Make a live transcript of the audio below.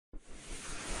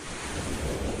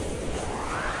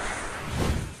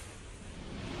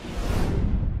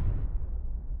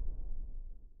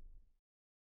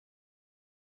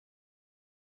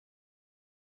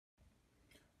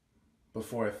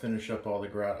before I finish up all the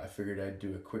grout, I figured I'd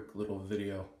do a quick little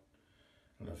video. I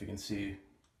don't know if you can see,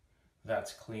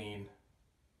 that's clean,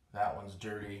 that one's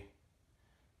dirty,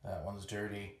 that one's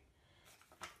dirty.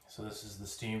 So this is the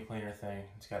steam cleaner thing.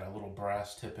 It's got a little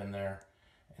brass tip in there,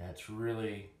 and it's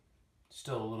really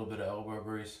still a little bit of elbow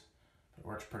grease, but it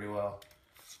works pretty well.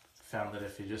 Found that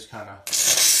if you just kind of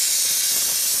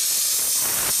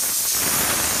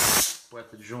wet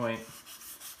the joint,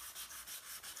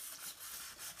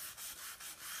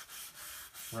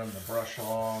 run the brush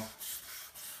along,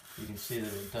 you can see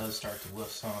that it does start to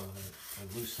lift some of the,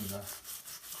 or loosen the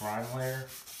grime layer.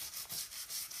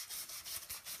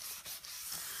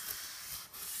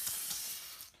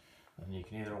 And you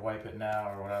can either wipe it now,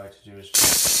 or what I like to do is just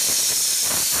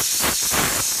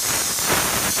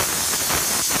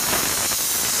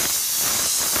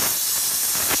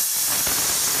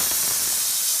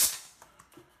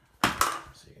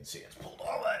so you can see it's pulled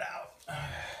all that out.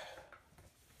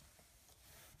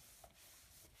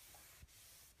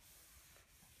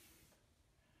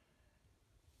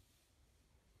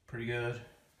 Pretty good.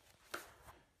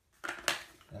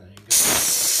 And then you go.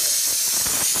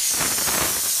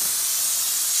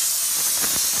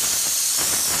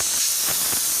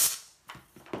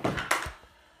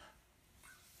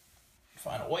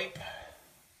 Final wipe.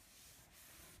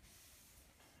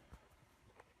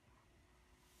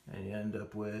 And you end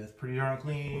up with pretty darn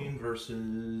clean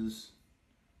versus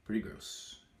pretty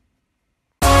gross.